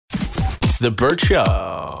The Burt Show.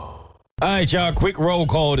 All right, y'all, quick roll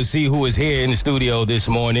call to see who is here in the studio this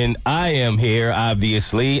morning. I am here,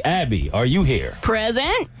 obviously. Abby, are you here?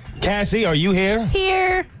 Present. Cassie, are you here?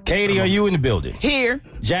 Here. Katie, are you in the building? Here.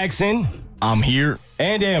 Jackson? I'm here.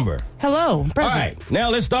 And Amber? Hello. Present. All right, now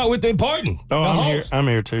let's start with the important. Oh, the I'm here. host. I'm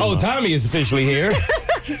here too. Oh, Tommy is officially here.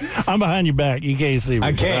 I'm behind your back. You can't see me.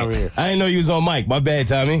 I can't. I'm here. I didn't know you was on mic. My bad,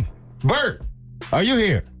 Tommy. Bert, are you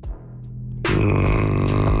here?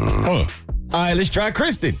 All right, let's try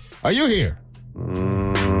Kristen. Are you here?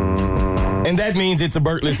 And that means it's a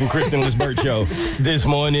Bertless and Kristenless Bert show this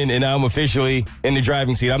morning, and I'm officially in the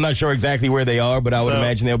driving seat. I'm not sure exactly where they are, but I would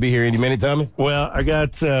imagine they'll be here any minute, Tommy. Well, I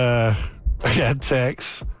got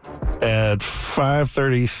texts at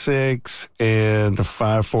 5:36 and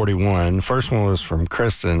 5:41. First one was from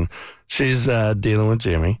Kristen. She's dealing with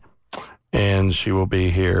Jimmy, and she will be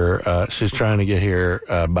here. She's trying to get here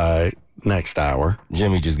by next hour.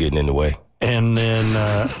 Jimmy just getting in the way. And then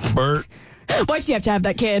Bert. Why'd you have to have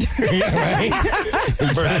that kid? Yeah, right? You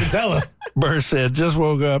tried to tell her. Bert said, just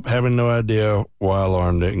woke up having no idea why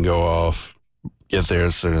alarm didn't go off. Get there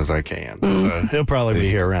as soon as I can. He'll probably be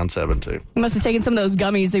here around 7 too. He must have taken some of those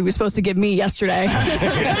gummies that he was supposed to give me yesterday.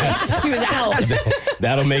 He was out.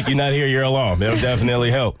 That'll make you not hear your alarm. It'll definitely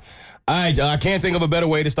help. All right, I can't think of a better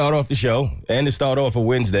way to start off the show and to start off a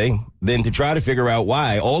Wednesday than to try to figure out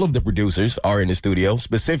why all of the producers are in the studio,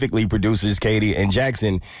 specifically producers Katie and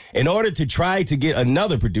Jackson, in order to try to get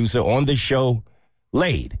another producer on the show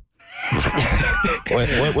laid.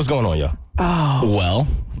 What's going on, y'all? Oh. Well,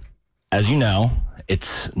 as you know,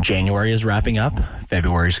 January is wrapping up.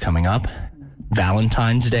 February's coming up.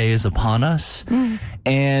 Valentine's Day is upon us.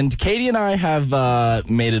 And Katie and I have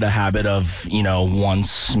made it a habit of,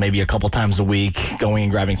 once, maybe a couple times a week, going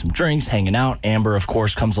and grabbing some drinks, hanging out. Amber, of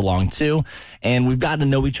course, comes along too. And we've gotten to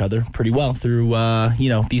know each other pretty well through,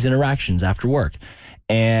 these interactions after work.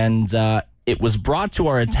 And it was brought to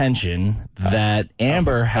our attention that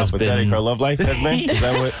Amber has been... her love life has been? Is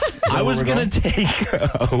that what I was going to take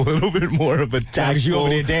a little bit more of a tactical... You over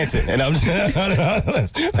there dancing, and I'm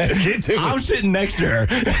let's get to it. I'm sitting next to her.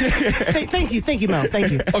 Thank you, Mel.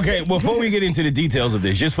 Thank you. Okay, before we get into the details of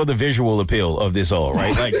this, just for the visual appeal of this all,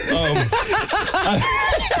 right? Like,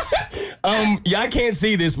 y'all can't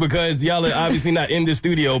see this because y'all are obviously not in the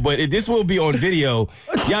studio, but this will be on video.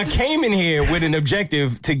 Y'all came in here with an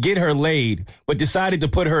objective to get her laid, but decided to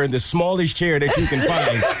put her in the smallest chair that you can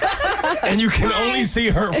find. And you can only see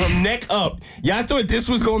her from neck up. Y'all thought this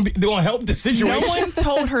was going to help the situation? No one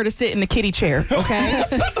told her to sit in the kiddie chair, okay?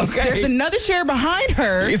 Okay. There's another chair behind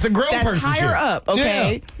her. It's a grown that's person higher chair. up,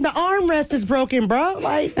 okay? Yeah. The armrest is broken, bro.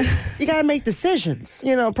 Like, you gotta make decisions,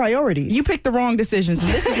 priorities. You picked the wrong decisions,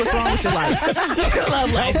 and this is what's wrong with your life.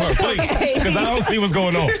 Love life. Help her, please, because I don't see what's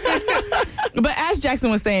going on. But as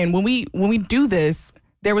Jackson was saying, when we do this,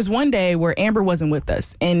 there was one day where Amber wasn't with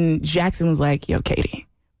us, and Jackson was like, yo, Katie,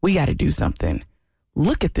 we got to do something.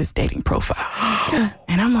 Look at this dating profile.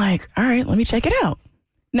 And I'm like, all right, let me check it out.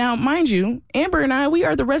 Now, mind you, Amber and I, we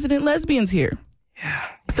are the resident lesbians here. Yeah.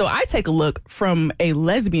 So I take a look from a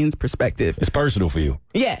lesbian's perspective. It's personal for you.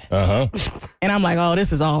 Yeah. Uh-huh. And I'm like, oh,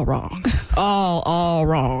 this is all wrong. All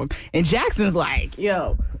wrong. And Jackson's like,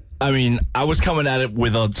 yo. I mean, I was coming at it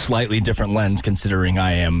with a slightly different lens considering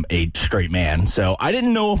I am a straight man. So I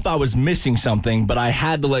didn't know if I was missing something, but I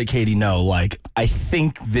had to let Katie know, I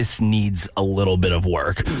think this needs a little bit of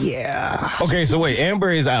work. Yeah. Okay, so wait,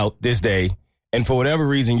 Amber is out this day, and for whatever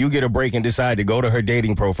reason, you get a break and decide to go to her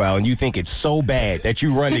dating profile, and you think it's so bad that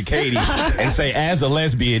you run to Katie and say, as a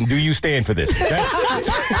lesbian, do you stand for this? We got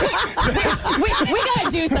to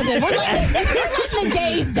do something. We're letting the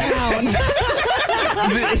gays down.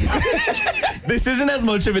 This isn't as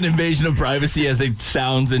much of an invasion of privacy as it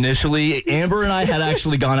sounds initially. Amber and I had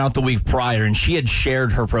actually gone out the week prior, and she had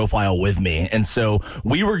shared her profile with me. And so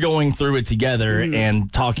we were going through it together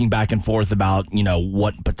and talking back and forth about,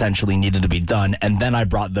 what potentially needed to be done. And then I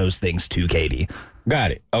brought those things to Katie.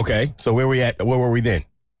 Got it. Okay. So where were we then?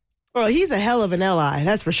 Well, he's a hell of an LI,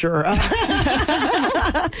 that's for sure.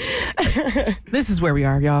 This is where we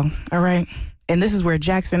are, y'all. All right. And this is where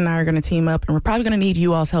Jackson and I are going to team up, and we're probably going to need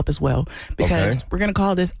you all's help as well, because we're going to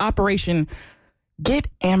call this Operation Get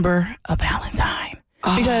Amber a Valentine.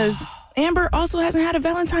 Because Amber also hasn't had a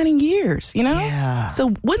Valentine in years, Yeah.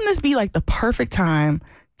 So wouldn't this be like the perfect time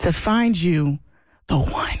to find you the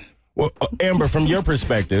one? Well, Amber, from your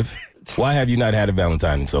perspective, why have you not had a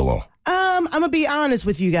Valentine in so long? I'm gonna be honest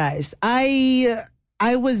with you guys. I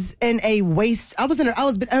I was in a waste. I was in a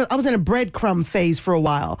breadcrumb phase for a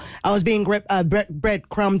while. I was being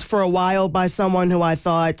breadcrumbed for a while by someone who I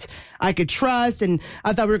thought I could trust, and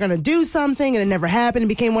I thought we were going to do something, and it never happened. It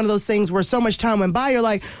became one of those things where so much time went by. You're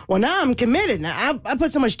like, well, now I'm committed. Now I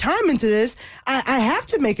put so much time into this. I have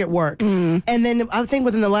to make it work. And then I think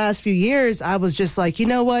within the last few years, I was just like, you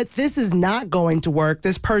know what? This is not going to work.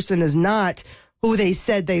 This person is not who they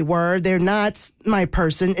said they were. They're not my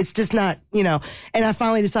person. It's just not, and I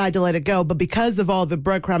finally decided to let it go. But because of all the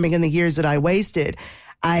breadcrumbing and the years that I wasted,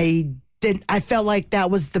 I felt like that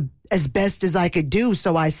was as best as I could do.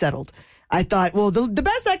 So I settled. I thought, well, the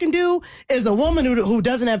best I can do is a woman who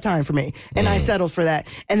doesn't have time for me. And I settled for that.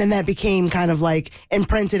 And then that became kind of like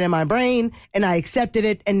imprinted in my brain, and I accepted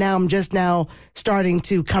it. And now I'm just now starting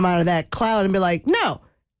to come out of that cloud and be like, no,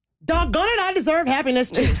 doggone it, I deserve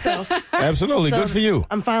happiness too. So absolutely, good for you.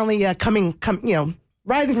 I'm finally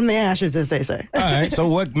rising from the ashes, as they say. All right. So,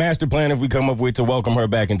 what master plan have we come up with to welcome her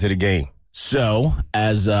back into the game? So,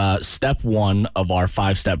 as step 1 of our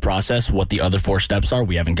 5-step process, what the other 4 steps are,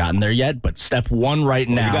 we haven't gotten there yet. But step 1 right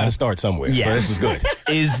now, you got to start somewhere. Yeah. So this is good.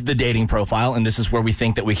 Is the dating profile, and this is where we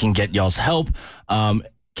think that we can get y'all's help.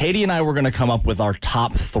 Katie and I were going to come up with our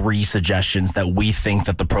top 3 suggestions that we think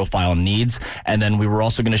that the profile needs. And then we were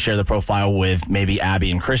also going to share the profile with maybe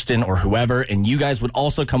Abby and Kristen or whoever. And you guys would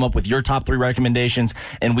also come up with your top 3 recommendations.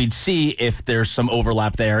 And we'd see if there's some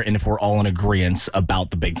overlap there and if we're all in agreement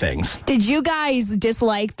about the big things. Did you guys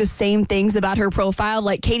dislike the same things about her profile?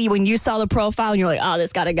 Like, Katie, when you saw the profile and you're like, oh,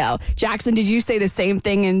 this got to go. Jackson, did you say the same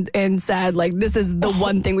thing and said, like, this is the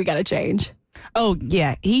one thing we got to change? Oh,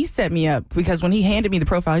 yeah. He set me up because when he handed me the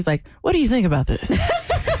profile, he's like, what do you think about this?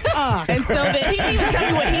 And so then he didn't even tell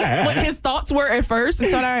me what his thoughts were at first. And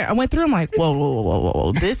so I went through, I'm like,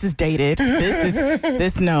 whoa. This is dated. No.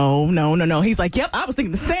 He's like, yep, I was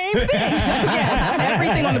thinking the same thing. Yes,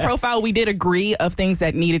 everything on the profile, we did agree of things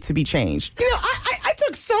that needed to be changed. I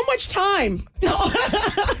took so much time. You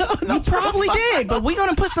probably did, but we're going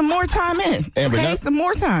to put some more time in. Amber, okay, some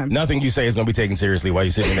more time. Nothing you say is going to be taken seriously while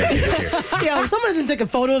you're sitting in that chair. Yeah, if someone doesn't take a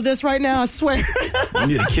photo of this right now, I swear. We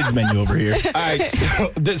need a kids menu over here. All right,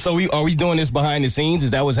 so are we doing this behind the scenes?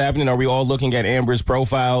 Is that what's happening? Are we all looking at Amber's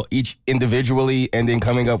profile each individually and then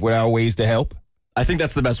coming up with our ways to help? I think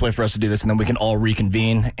that's the best way for us to do this, and then we can all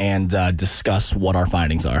reconvene and discuss what our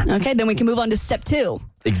findings are. Okay, then we can move on to step 2.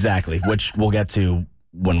 Exactly, which we'll get to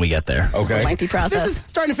when we get there. It's a lengthy process. This is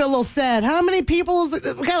starting to feel a little sad. How many people?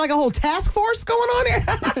 We got like a whole task force going on here.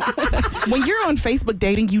 When you're on Facebook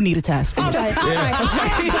dating, you need a task force. Okay. I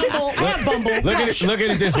have Bumble. Look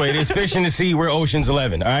at it this way. There's fish in the sea. We're Ocean's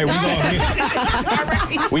 11. All right,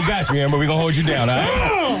 we got you, Amber. We're going to hold you down, all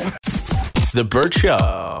right? The Burt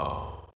Show.